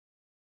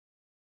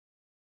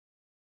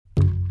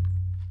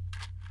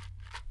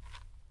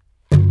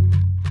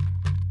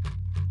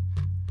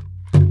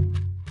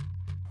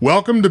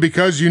Welcome to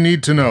Because You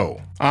Need to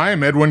Know. I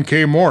am Edwin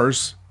K.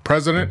 Morse,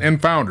 President and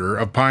founder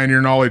of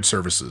Pioneer Knowledge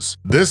Services.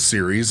 This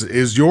series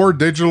is your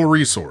digital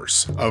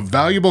resource of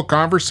valuable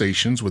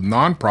conversations with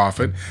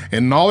nonprofit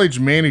and knowledge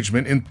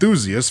management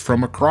enthusiasts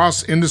from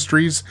across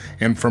industries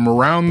and from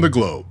around the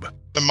globe.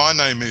 My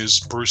name is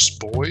Bruce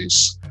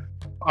Boys.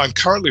 I'm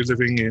currently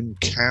living in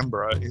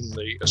Canberra in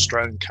the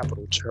Australian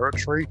Capital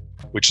Territory,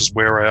 which is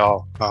where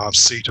our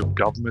seat of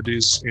government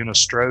is in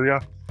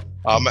Australia.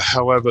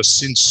 However,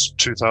 since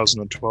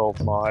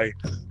 2012, my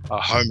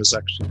home has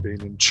actually been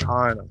in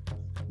China,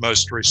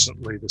 most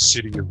recently the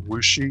city of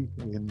Wuxi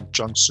in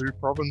Jiangsu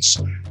province,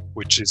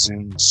 which is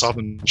in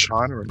southern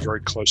China and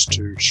very close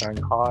to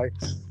Shanghai.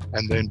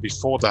 And then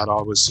before that,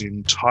 I was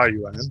in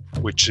Taiyuan,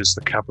 which is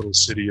the capital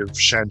city of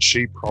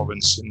Shanxi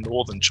province in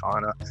northern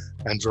China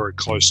and very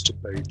close to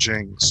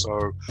Beijing.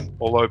 So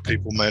although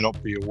people may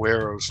not be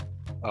aware of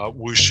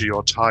Wuxi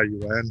or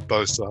Taiyuan,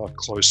 both are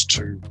close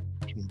to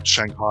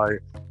Shanghai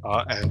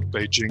and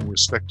Beijing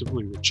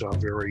respectively, which are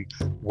very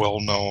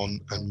well-known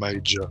and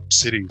major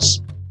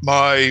cities.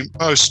 My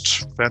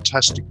most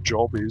fantastic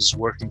job is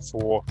working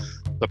for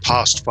the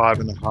past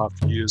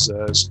 5.5 years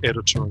as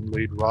editor and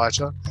lead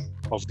writer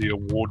of the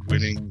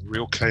award-winning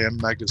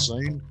RealKM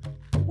magazine,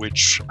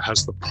 which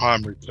has the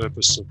primary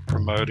purpose of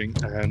promoting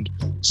and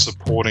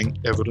supporting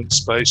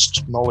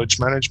evidence-based knowledge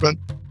management.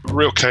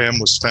 RealKM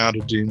was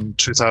founded in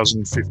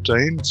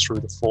 2015 through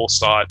the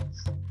foresight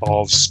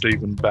of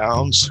Stephen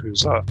Bounds,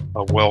 who's a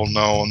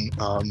well-known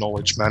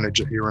knowledge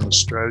manager here in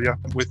Australia,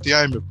 with the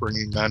aim of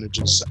bringing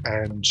managers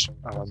and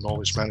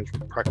knowledge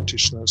management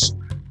practitioners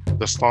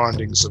the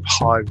findings of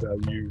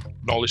high-value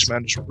knowledge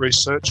management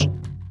research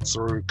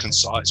through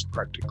concise,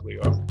 practically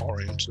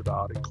oriented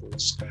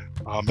articles.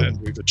 And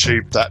we've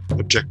achieved that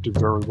objective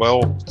very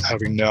well,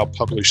 having now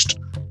published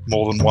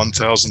more than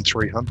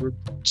 1,300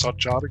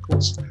 such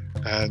articles,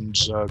 and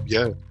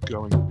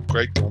going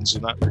great guns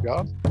in that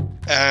regard.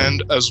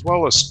 And as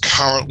well as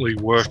currently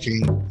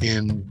working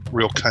in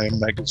RealKM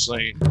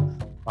magazine,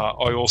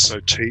 I also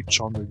teach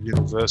on the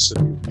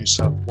University of New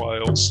South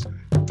Wales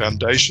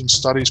Foundation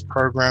Studies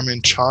program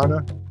in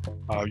China.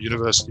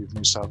 University of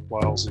New South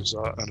Wales is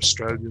an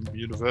Australian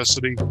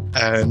university,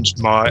 and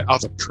my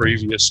other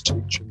previous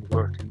teaching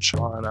work in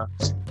China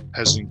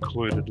has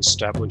included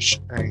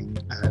establishing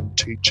and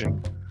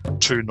teaching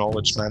 2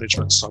 knowledge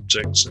management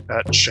subjects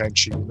at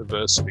Shanxi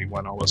University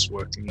when I was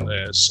working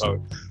there.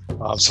 So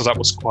that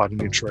was quite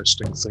an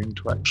interesting thing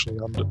to actually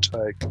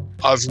undertake.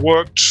 I've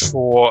worked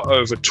for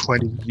over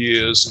 20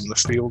 years in the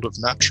field of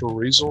natural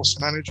resource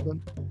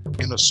management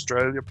in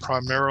Australia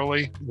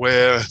primarily,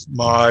 where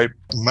my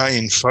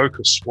main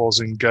focus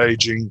was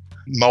engaging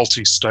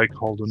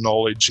multi-stakeholder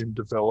knowledge in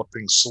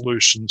developing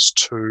solutions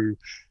to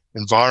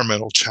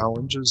environmental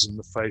challenges in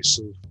the face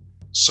of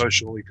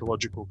social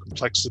ecological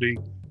complexity,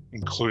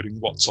 including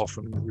what's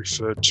often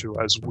referred to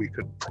as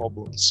wicked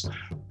problems.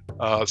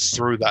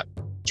 Through that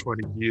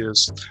 20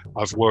 years,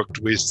 I've worked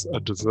with a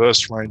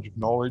diverse range of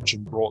knowledge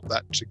and brought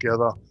that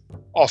together,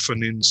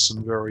 often in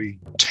some very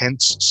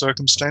tense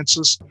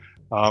circumstances,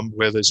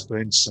 where there's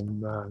been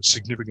some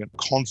significant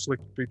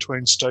conflict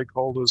between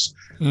stakeholders,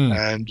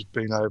 and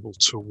been able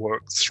to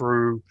work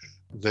through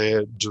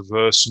their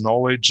diverse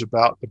knowledge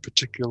about the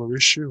particular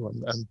issue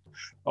and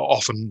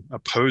often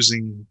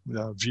opposing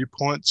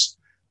viewpoints,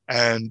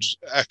 and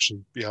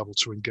actually be able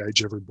to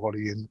engage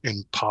everybody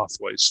in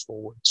pathways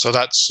forward. So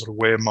that's sort of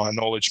where my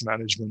knowledge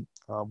management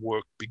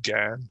work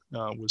began,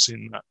 was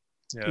in that.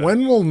 Yeah.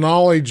 When will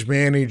knowledge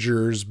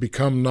managers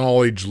become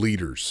knowledge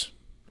leaders?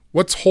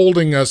 What's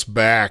holding us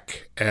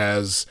back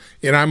and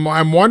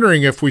I'm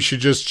wondering if we should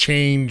just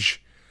change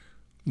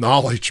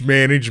knowledge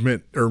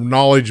management or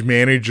knowledge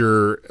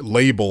manager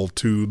label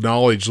to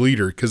knowledge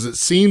leader, because it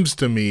seems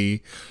to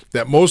me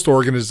that most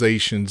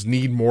organizations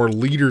need more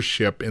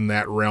leadership in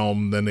that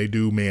realm than they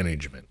do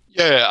management.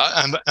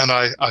 Yeah, and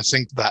I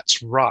think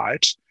that's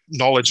right.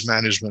 Knowledge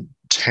management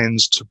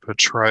tends to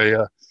portray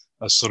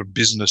a sort of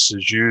business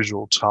as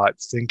usual type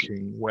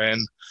thinking,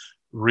 when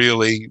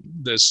really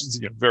there's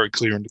very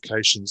clear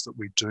indications that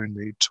we do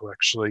need to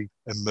actually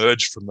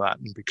emerge from that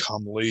and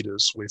become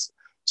leaders, with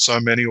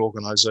so many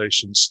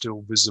organizations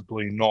still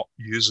visibly not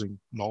using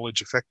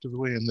knowledge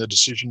effectively in their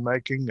decision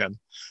making,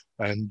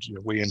 and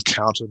we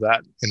encounter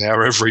that in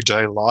our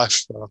everyday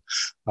life,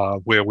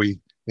 where we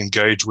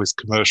engage with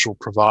commercial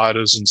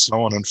providers and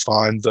so on, and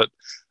find that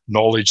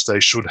knowledge they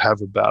should have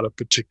about a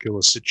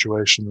particular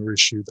situation or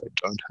issue they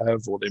don't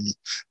have, or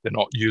they're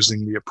not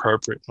using the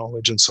appropriate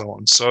knowledge and so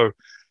on. So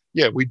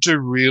yeah, we do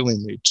really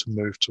need to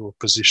move to a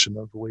position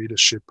of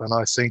leadership, and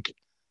I think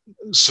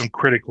some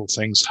critical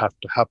things have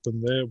to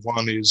happen there.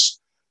 One is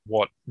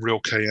what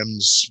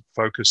RealKM's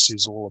focus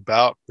is all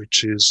about,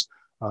 which is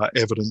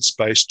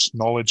evidence-based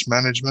knowledge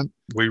management.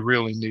 We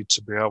really need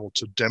to be able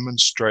to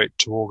demonstrate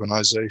to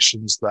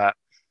organizations that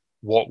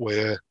what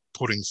we're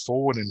putting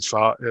forward in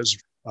far as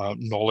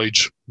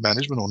knowledge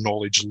management or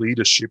knowledge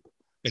leadership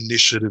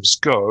initiatives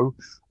go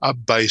are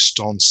based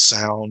on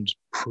sound,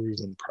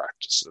 proven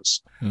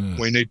practices.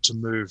 We need to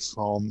move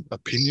from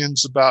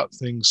opinions about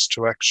things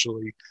to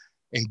actually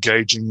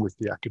engaging with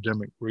the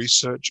academic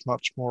research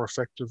much more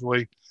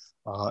effectively.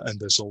 And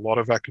there's a lot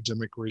of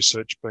academic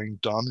research being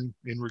done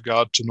in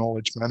regard to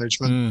knowledge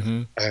management.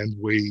 Mm-hmm. And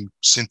we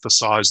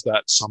synthesize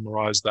that,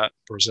 summarize that,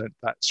 present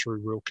that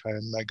through Real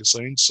KM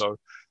magazine. So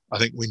I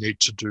think we need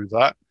to do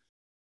that.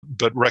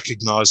 But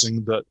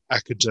recognizing that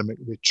academic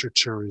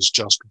literature is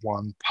just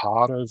one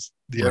part of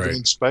the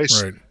evidence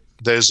base. Right.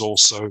 There's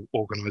also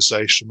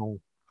organizational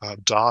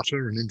data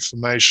and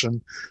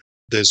information.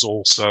 There's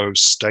also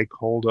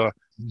stakeholder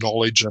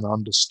knowledge and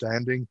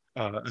understanding,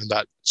 and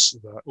that's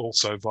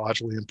also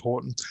vitally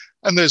important.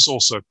 And there's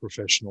also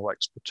professional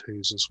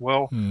expertise as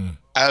well,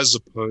 as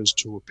opposed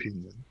to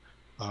opinion.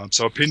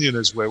 So opinion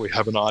is where we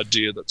have an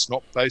idea that's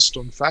not based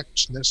on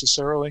fact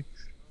necessarily,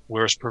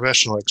 whereas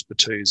professional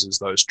expertise is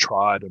those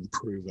tried and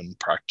proven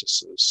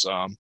practices.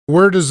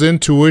 Where does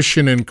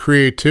intuition and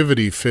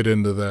creativity fit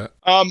into that?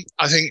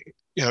 I think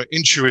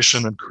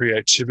intuition and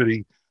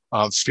creativity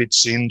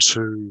fits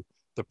into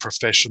the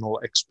professional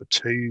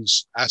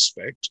expertise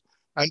aspect,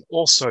 and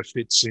also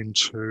fits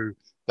into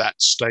that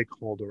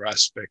stakeholder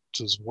aspect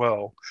as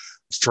well.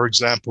 For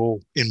example,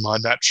 in my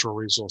natural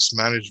resource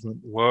management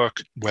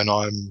work, when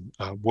I'm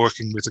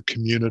working with a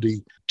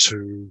community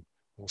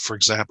for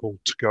example,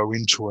 to go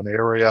into an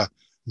area,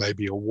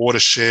 maybe a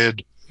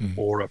watershed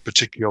or a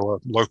particular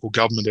local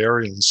government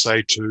area, and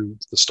say to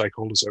the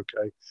stakeholders,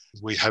 okay,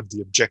 we have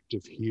the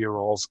objective here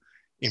of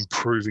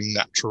improving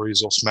natural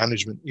resource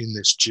management in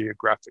this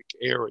geographic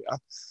area.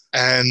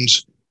 And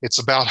it's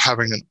about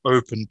having an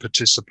open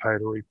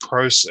participatory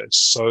process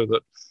so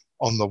that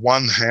on the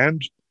one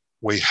hand,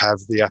 we have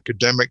the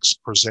academics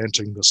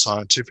presenting the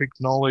scientific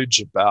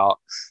knowledge about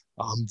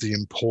the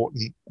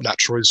important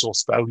natural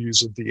resource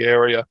values of the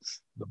area,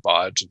 the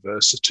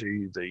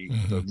biodiversity,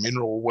 the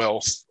mineral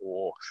wealth,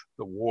 or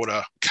the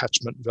water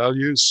catchment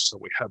values. So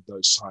we have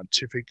those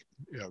scientific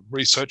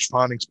research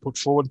findings put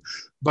forward.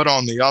 But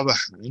on the other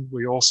hand,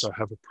 we also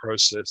have a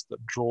process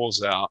that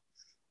draws out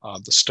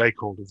the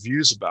stakeholder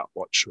views about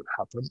what should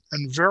happen,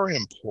 and very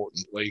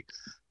importantly,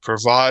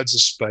 provides a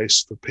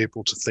space for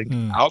people to think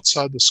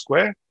outside the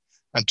square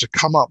and to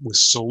come up with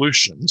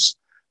solutions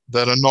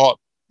that are not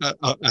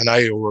an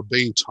A or a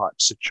B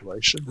type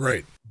situation.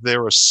 Right.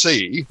 They're a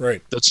C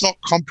that's not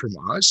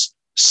compromise.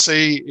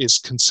 C is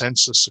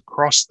consensus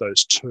across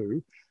those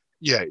two.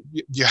 Yeah,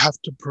 you have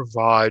to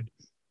provide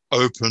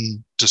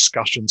open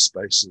discussion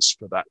spaces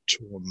for that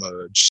to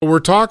emerge. We're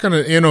talking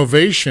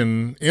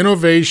innovation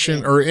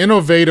or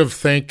innovative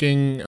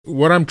thinking.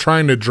 What I'm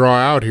trying to draw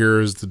out here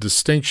is the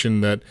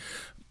distinction that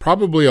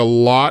probably a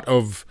lot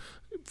of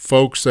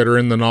folks that are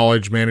in the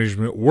knowledge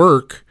management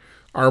work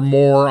are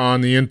more on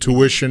the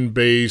intuition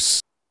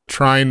base,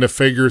 trying to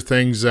figure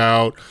things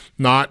out,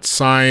 not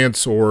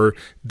science or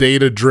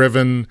data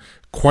driven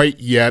quite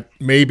yet.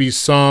 Maybe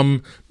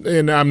some,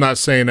 and I'm not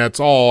saying that's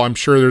all. I'm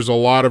sure there's a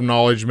lot of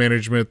knowledge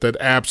management that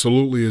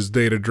absolutely is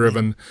data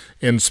driven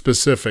and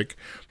specific.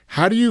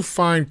 How do you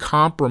find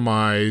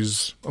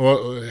compromise?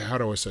 Well, how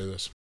do I say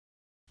this?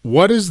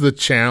 What is the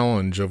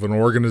challenge of an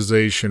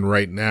organization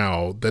right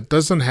now that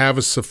doesn't have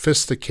a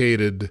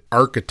sophisticated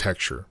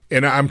architecture?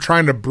 And I'm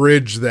trying to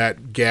bridge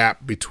that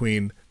gap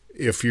between,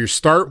 if you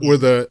start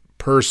with a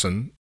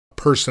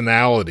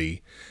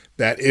personality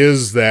that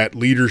is that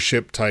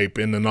leadership type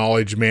in the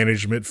knowledge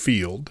management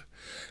field,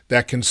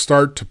 that can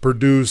start to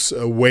produce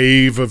a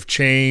wave of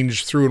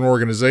change through an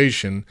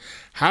organization,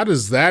 how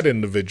does that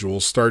individual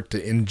start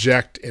to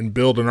inject and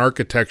build an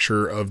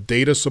architecture of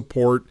data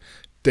support,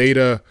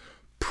 data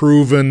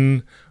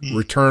proven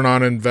return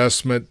on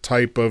investment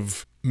type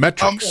of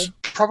metrics?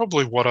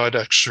 Probably what I'd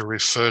actually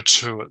refer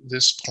to at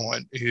this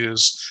point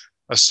is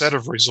a set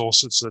of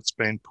resources that's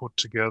been put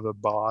together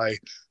by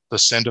the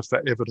Centre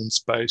for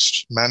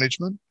Evidence-Based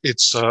Management.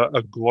 It's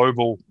a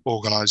global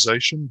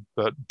organization,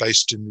 but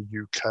based in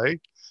the UK.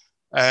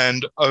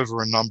 And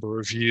over a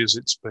number of years,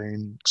 it's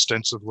been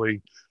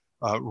extensively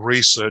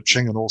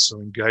researching and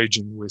also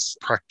engaging with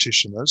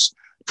practitioners,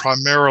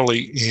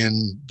 primarily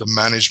in the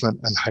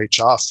management and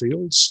HR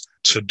fields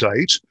to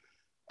date.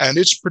 And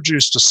it's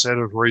produced a set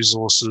of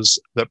resources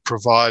that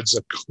provides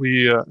a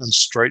clear and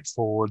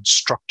straightforward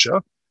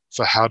structure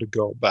for how to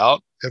go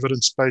about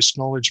evidence-based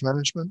knowledge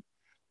management,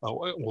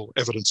 well,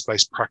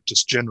 evidence-based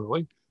practice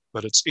generally,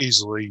 but it's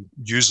easily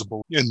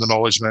usable in the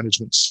knowledge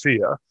management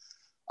sphere,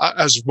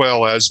 as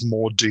well as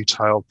more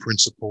detailed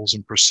principles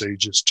and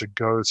procedures to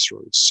go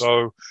through.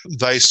 So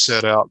they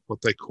set out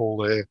what they call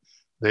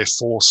their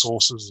 4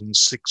 sources and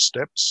 6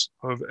 steps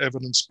of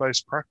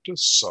evidence-based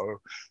practice.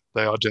 So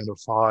they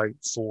identify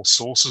 4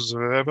 sources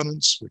of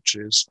evidence, which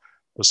is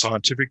the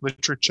scientific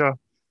literature,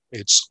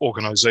 its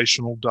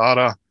organizational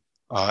data,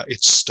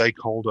 its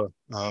stakeholder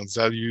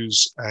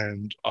values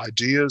and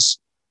ideas,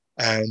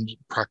 and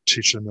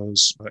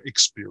practitioners'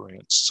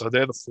 experience. So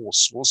they're the 4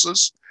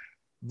 sources.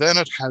 Then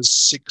it has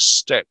 6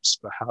 steps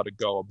for how to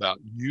go about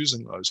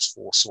using those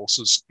 4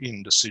 sources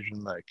in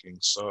decision making.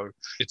 So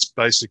it's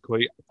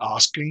basically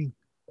asking,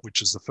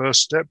 which is the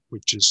first step,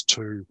 which is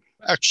to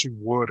actually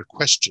word a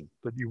question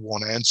that you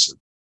want answered.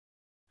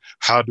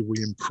 How do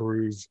we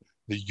improve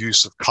the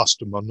use of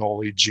customer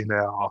knowledge in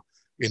our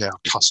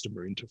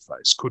customer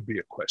interface could be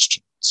a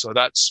question. So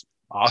that's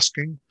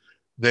asking.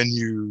 Then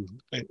you,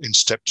 in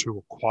step 2,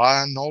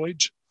 acquire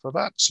knowledge for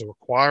that. So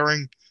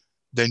acquiring,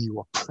 then you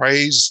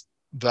appraise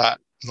that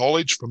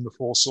knowledge from the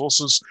 4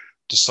 sources,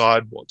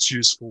 decide what's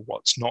useful,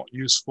 what's not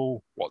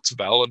useful, what's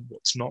valid,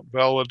 what's not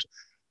valid.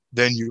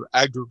 Then you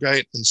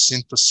aggregate and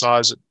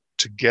synthesize it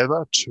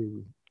together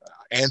to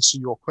answer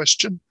your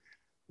question.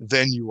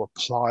 Then you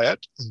apply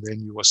it, and then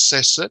you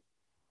assess it,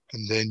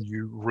 and then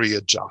you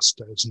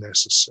readjust as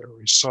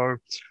necessary. So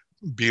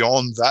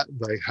beyond that,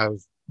 they have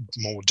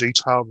more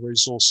detailed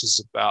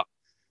resources about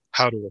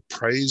how to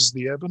appraise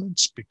the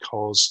evidence,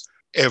 because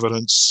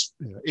evidence,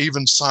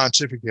 even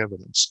scientific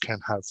evidence, can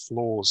have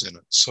flaws in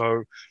it.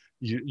 So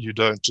you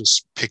don't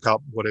just pick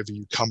up whatever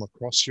you come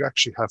across. You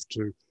actually have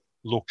to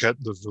look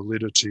at the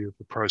validity of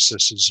the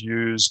processes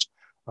used,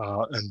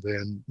 and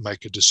then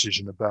make a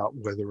decision about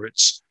whether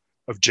it's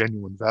of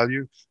genuine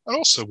value, and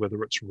also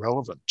whether it's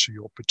relevant to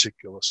your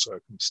particular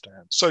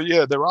circumstance. So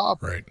yeah, there are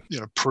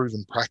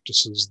proven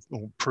practices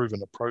or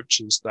proven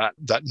approaches that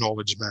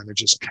knowledge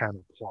managers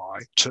can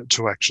apply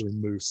to actually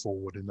move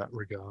forward in that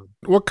regard.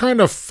 What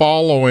kind of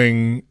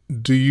following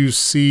do you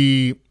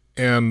see?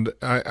 And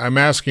I'm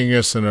asking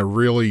this in a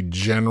really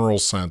general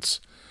sense.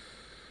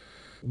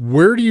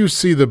 Where do you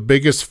see the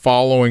biggest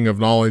following of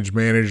knowledge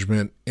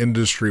management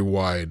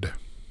industry-wide?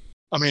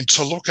 I mean,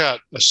 to look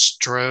at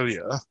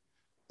Australia,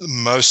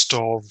 most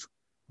of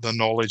the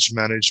knowledge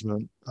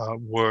management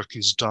work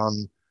is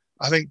done,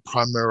 I think,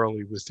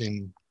 primarily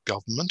within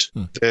government.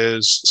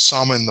 There's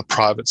some in the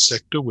private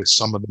sector with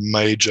some of the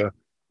major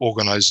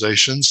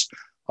organizations.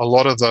 A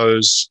lot of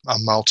those are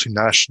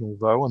multinational,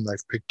 though, and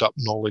they've picked up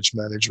knowledge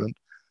management,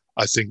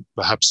 I think,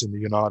 perhaps in the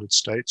United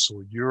States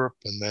or Europe,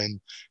 and then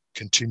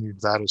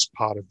continued that as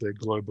part of their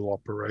global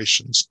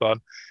operations. But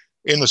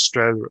in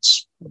Australia,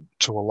 it's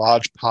to a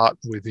large part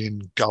within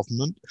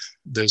government.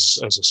 There's,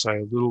 as I say,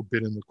 a little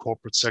bit in the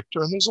corporate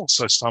sector, and there's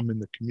also some in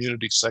the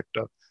community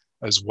sector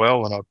as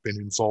well. And I've been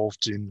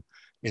involved in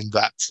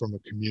that from a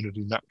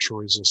community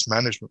natural resource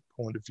management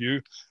point of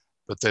view,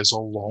 but there's a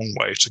long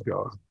way to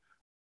go.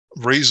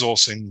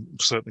 Resourcing,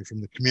 certainly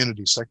from the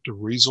community sector,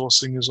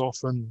 resourcing is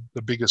often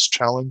the biggest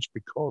challenge,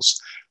 because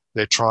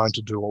they're trying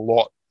to do a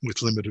lot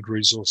with limited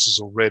resources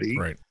already.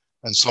 Right.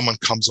 And someone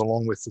comes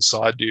along with this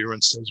idea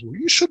and says, well,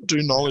 you should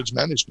do knowledge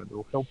management.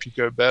 It'll help you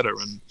go better.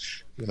 And,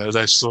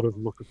 they sort of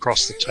look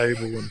across the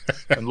table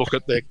and look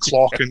at their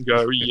clock and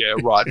go, yeah,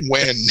 right,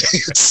 when?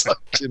 It's like,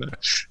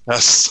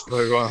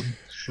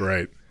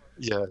 right.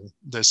 Yeah,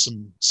 there's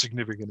some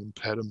significant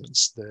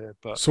impediments there.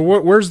 But so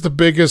where's the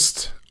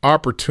biggest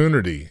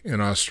opportunity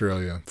in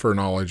Australia for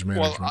knowledge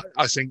management? Well,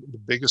 I think the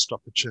biggest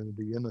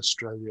opportunity in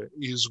Australia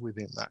is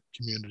within that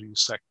community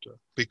sector,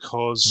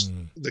 because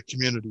the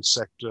community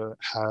sector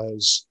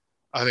has,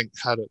 I think,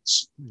 had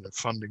its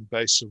funding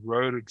base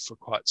eroded for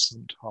quite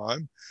some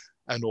time.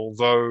 And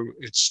although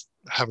it's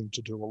having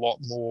to do a lot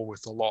more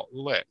with a lot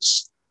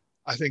less,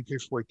 I think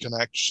if we can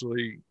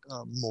actually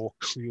more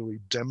clearly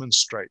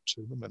demonstrate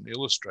to them and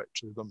illustrate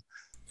to them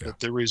that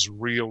there is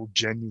real,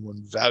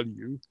 genuine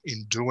value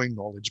in doing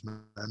knowledge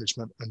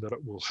management, and that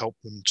it will help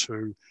them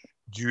to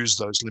use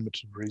those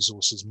limited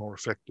resources more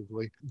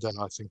effectively, then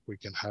I think we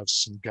can have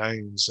some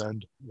gains.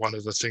 And one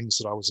of the things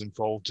that I was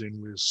involved in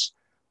was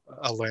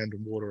a Land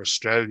and Water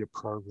Australia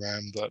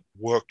program that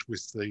worked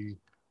with the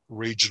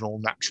regional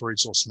natural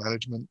resource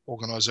management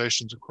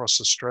organisations across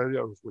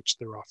Australia, of which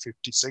there are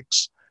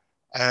 56.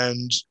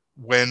 And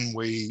when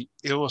we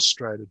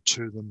illustrated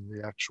to them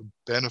the actual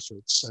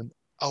benefits and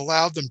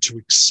allowed them to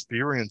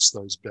experience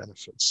those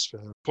benefits,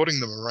 putting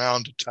them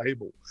around a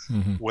table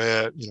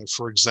where,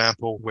 for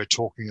example, we're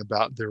talking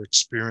about their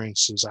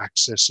experiences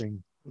accessing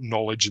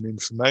knowledge and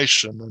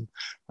information,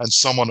 and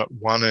someone at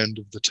one end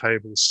of the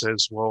table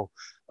says, well,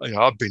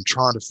 I've been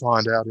trying to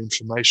find out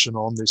information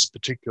on this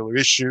particular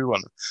issue,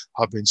 and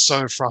I've been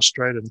so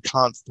frustrated and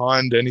can't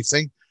find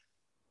anything.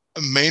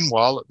 And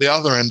meanwhile, at the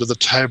other end of the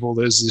table,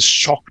 there's this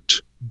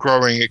shocked,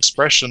 growing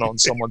expression on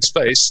someone's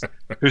face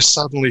who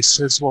suddenly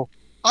says, well,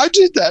 I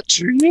did that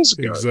 2 years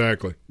ago.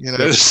 Exactly.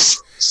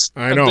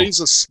 I know.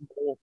 These are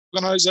small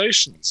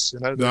organizations,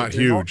 not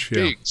huge. Not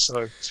big.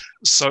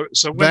 So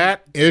when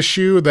that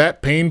issue,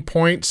 that pain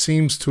point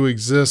seems to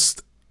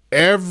exist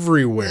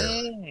everywhere.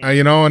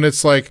 And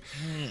it's like,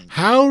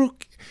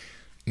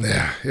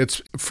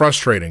 it's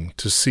frustrating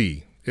to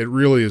see. It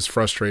really is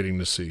frustrating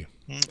to see.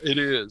 It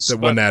is.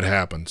 When that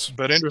happens.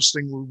 But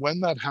interestingly, when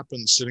that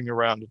happens, sitting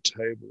around a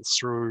table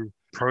through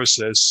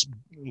process,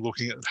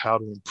 looking at how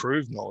to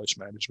improve knowledge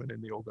management in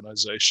the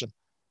organization,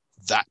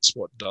 that's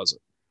what does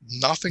it.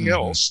 Nothing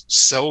else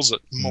sells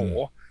it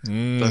more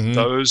than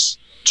those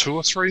 2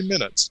 or 3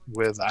 minutes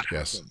where that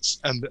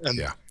happens. And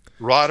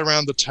right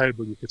around the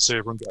table, you could see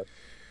everyone go,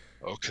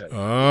 okay.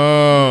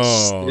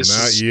 Oh,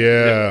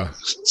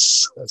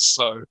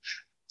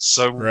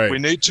 So right. We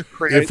need to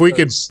create. If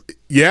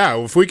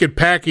we could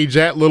package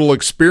that little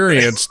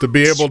experience to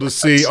be able to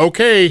see,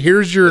 okay,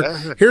 here's your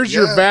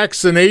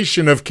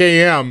vaccination of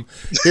KM.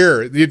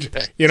 Here,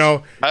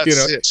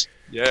 That's it.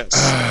 Yes.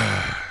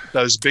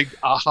 Those big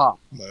aha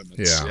moments.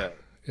 Yeah. Yeah.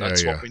 Yeah.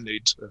 That's what Yeah. we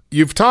need to.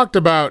 You've talked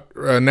about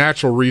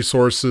natural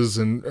resources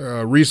and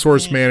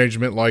resource Mm.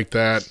 management like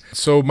that.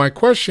 So my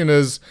question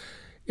is,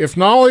 if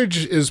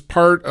knowledge is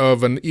part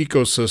of an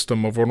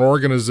ecosystem of an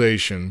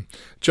organization,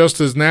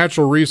 just as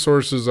natural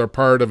resources are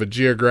part of a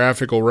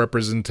geographical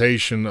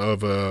representation of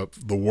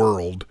the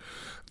world,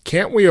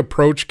 can't we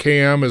approach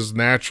KM as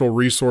natural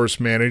resource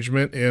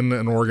management in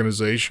an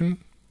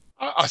organization?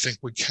 I think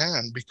we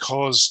can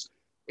because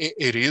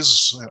it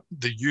is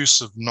the use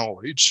of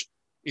knowledge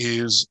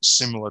is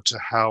similar to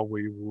how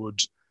we would,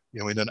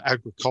 in an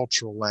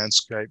agricultural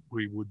landscape,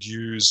 we would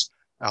use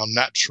our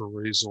natural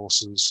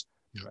resources,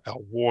 our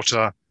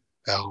water,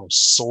 our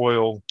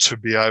soil to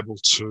be able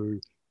to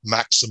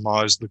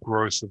maximize the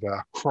growth of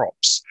our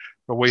crops.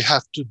 But we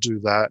have to do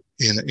that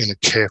in a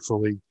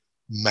carefully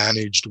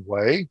managed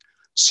way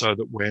so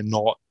that we're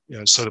not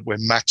so that we're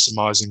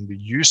maximizing the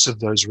use of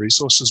those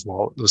resources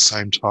while at the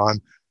same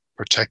time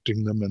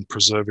protecting them and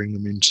preserving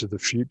them into the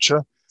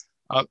future.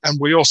 And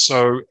we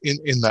also,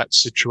 in that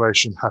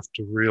situation, have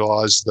to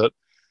realize that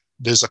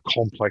there's a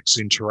complex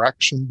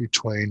interaction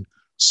between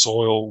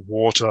soil,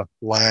 water,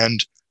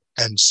 land,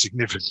 and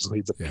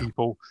significantly the Yeah.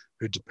 people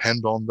who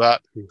depend on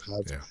that, who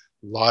have Yeah.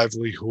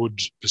 livelihood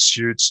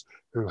pursuits,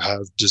 who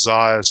have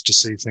desires to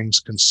see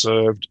things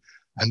conserved,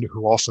 and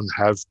who often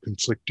have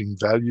conflicting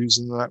values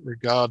in that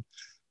regard.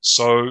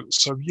 So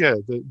yeah,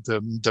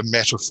 the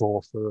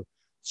metaphor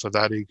for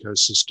that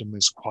ecosystem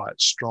is quite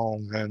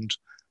strong, and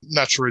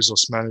natural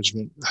resource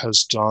management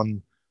has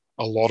done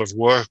a lot of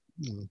work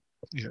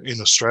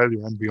in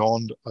Australia and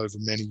beyond over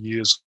many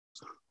years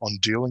on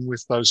dealing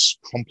with those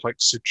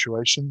complex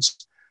situations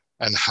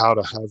and how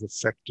to have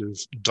effective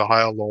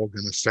dialogue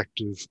and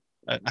effective,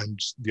 and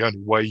the only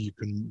way you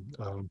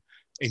can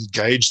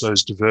engage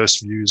those diverse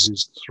views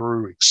is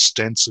through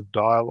extensive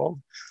dialogue.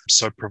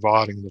 So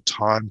providing the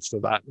time for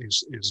that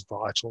is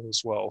vital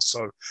as well.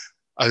 So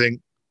I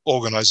think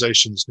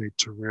organizations need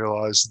to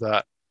realize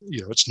that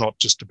it's not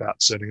just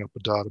about setting up a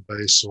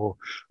database or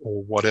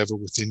whatever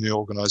within the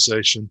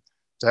organization.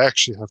 They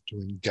actually have to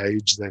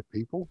engage their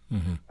people,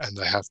 Mm-hmm. and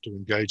they have to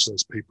engage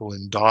those people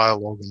in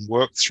dialogue and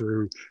work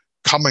through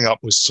coming up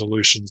with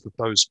solutions that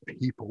those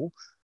people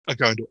are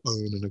going to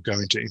own and are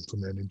going to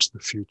implement into the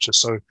future.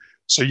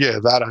 So yeah,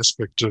 that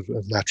aspect of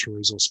natural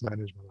resource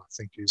management, I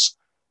think, is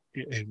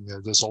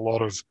there's a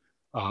lot of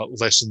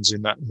lessons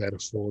in that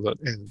metaphor that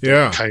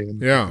Yeah.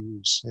 KM Yeah.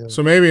 use. Yeah.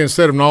 So maybe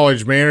instead of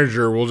knowledge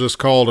manager, we'll just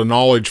call it a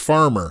knowledge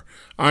farmer.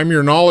 I'm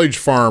your knowledge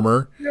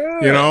farmer,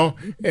 Yeah,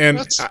 and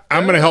that's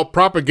I'm going to help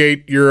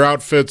propagate your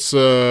outfit's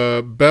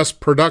best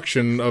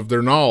production of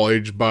their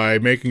knowledge by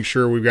making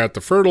sure we've got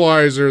the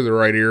fertilizer, the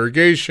right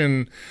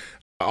irrigation.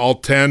 I'll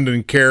tend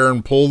and care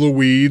and pull the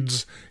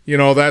weeds,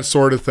 that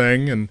sort of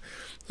thing. And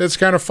it's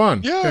kind of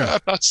fun. Yeah. yeah,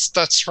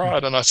 that's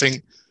right. And I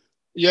think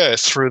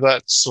through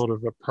that sort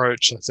of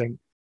approach, I think,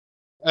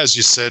 as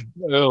you said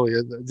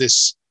earlier,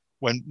 this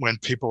when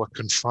people are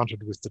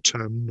confronted with the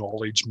term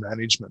knowledge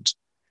management,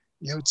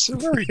 it's a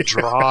very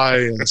dry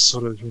and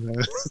sort of,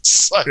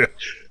 it's like,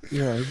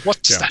 Yeah.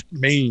 what does Yeah. that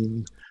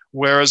mean?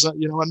 Whereas, a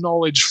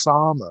knowledge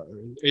farmer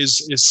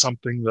is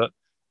something that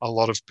a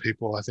lot of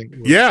people, I think,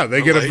 Yeah.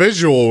 They get a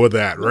visual with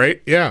that,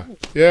 right? Yeah.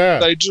 Yeah.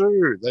 They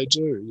do,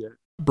 yeah.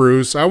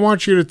 Bruce, I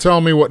want you to tell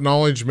me what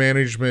knowledge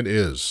management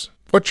is.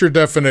 What's your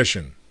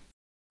definition?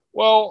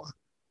 Well,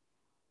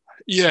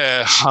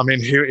 yeah, I mean,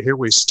 here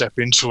we step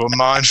into a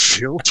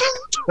minefield.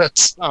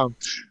 But, um,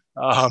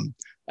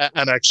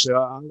 and actually,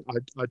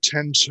 I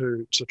tend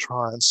to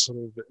try and sort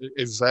of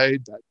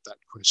evade that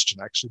question,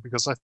 actually,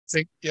 because I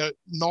think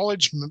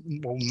knowledge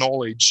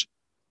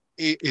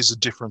is a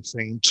different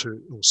thing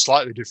or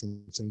slightly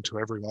different thing to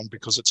everyone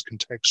because it's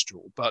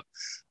contextual. But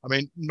I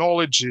mean,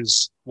 knowledge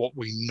is what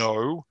we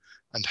know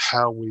and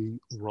how we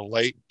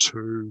relate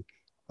to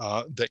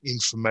the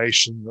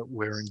information that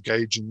we're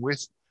engaging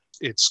with.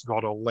 It's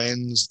got a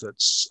lens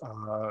that's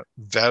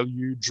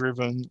value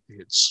driven.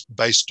 It's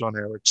based on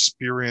our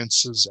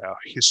experiences, our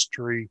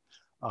history.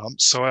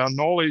 So our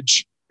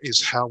knowledge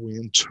is how we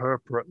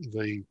interpret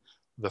the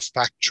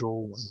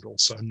factual and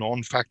also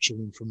non-factual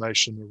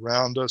information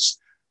around us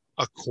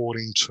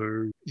according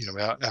to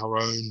our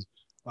own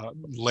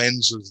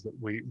lenses that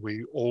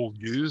we all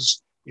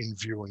use in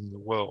viewing the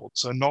world.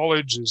 So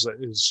knowledge is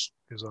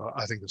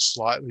I think a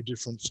slightly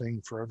different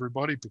thing for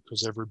everybody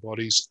because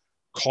everybody's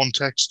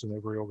context and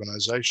every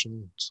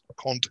organization's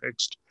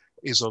context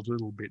is a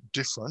little bit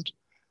different.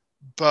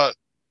 But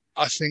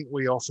I think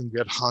we often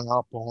get hung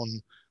up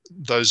on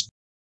those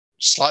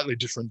slightly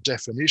different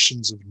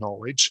definitions of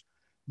knowledge,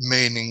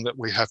 meaning that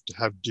we have to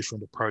have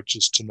different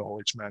approaches to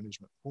knowledge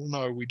management. Well,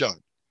 no, we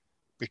don't,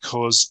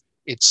 because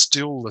it's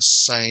still the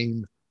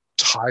same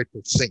type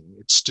of thing.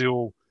 It's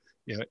still,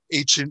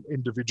 each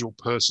individual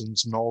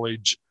person's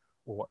knowledge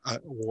or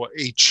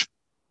each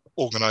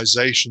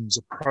organization's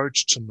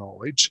approach to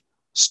knowledge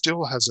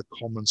still has a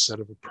common set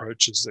of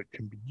approaches that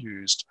can be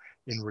used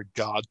in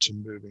regard to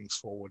moving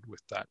forward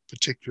with that,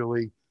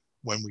 particularly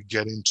when we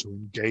get into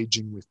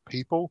engaging with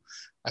people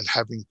and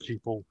having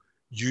people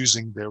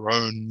using their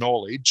own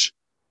knowledge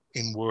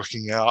in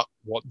working out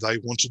what they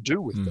want to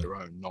do with their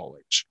own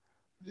knowledge.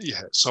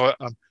 Yeah, so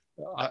I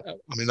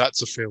mean,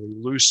 that's a fairly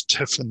loose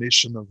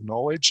definition of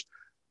knowledge,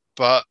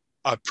 but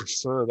I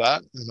prefer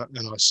that. And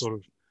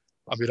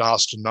I've been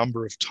asked a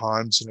number of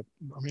times, I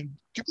mean,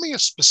 give me a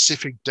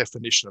specific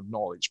definition of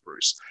knowledge,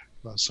 Bruce.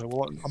 And I say,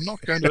 well, I'm not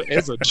going to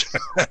ever do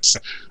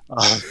that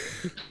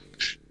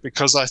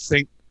because I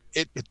think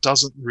it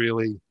doesn't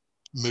really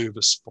move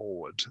us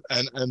forward.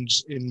 And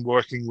in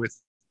working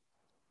with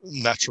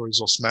natural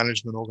resource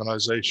management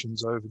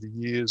organizations over the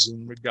years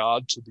in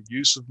regard to the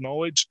use of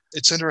knowledge,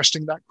 it's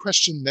interesting that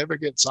question never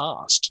gets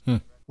asked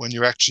when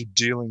you're actually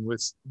dealing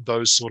with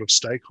those sort of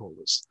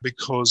stakeholders,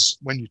 because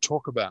when you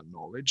talk about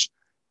knowledge,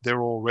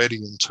 they're already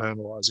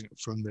internalizing it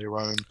from their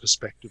own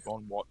perspective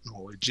on what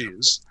knowledge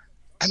is,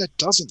 and it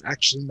doesn't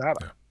actually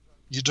matter.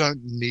 You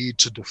don't need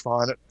to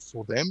define it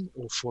for them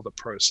or for the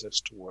process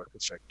to work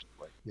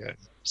effectively. Yeah.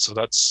 So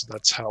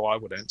that's how I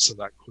would answer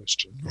that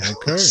question.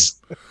 Okay.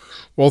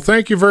 Well,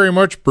 thank you very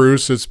much,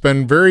 Bruce. It's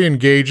been very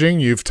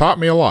engaging. You've taught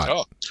me a lot.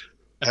 Oh,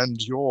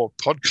 and your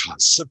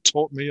podcasts have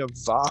taught me a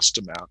vast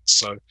amount.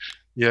 So,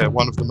 yeah,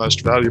 one of the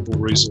most valuable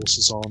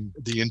resources on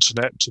the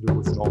internet to do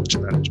with knowledge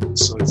management.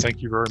 So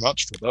thank you very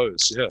much for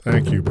those. Yeah.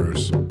 Thank you,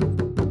 Bruce.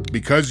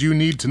 Because You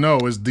Need to Know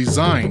is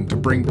designed to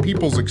bring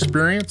people's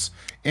experience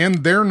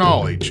and their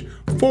knowledge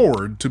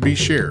forward to be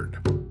shared.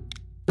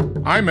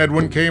 I'm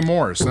Edwin K.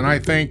 Morris, and I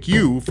thank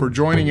you for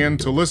joining in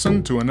to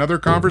listen to another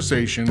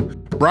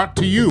conversation brought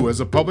to you as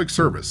a public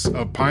service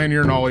of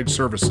Pioneer Knowledge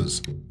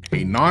Services,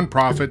 a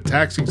nonprofit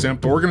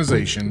tax-exempt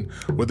organization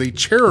with a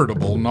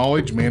charitable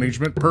knowledge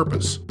management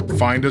purpose.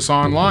 Find us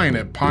online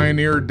at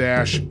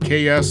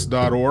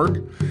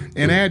pioneer-ks.org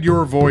and add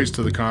your voice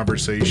to the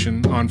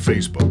conversation on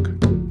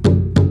Facebook.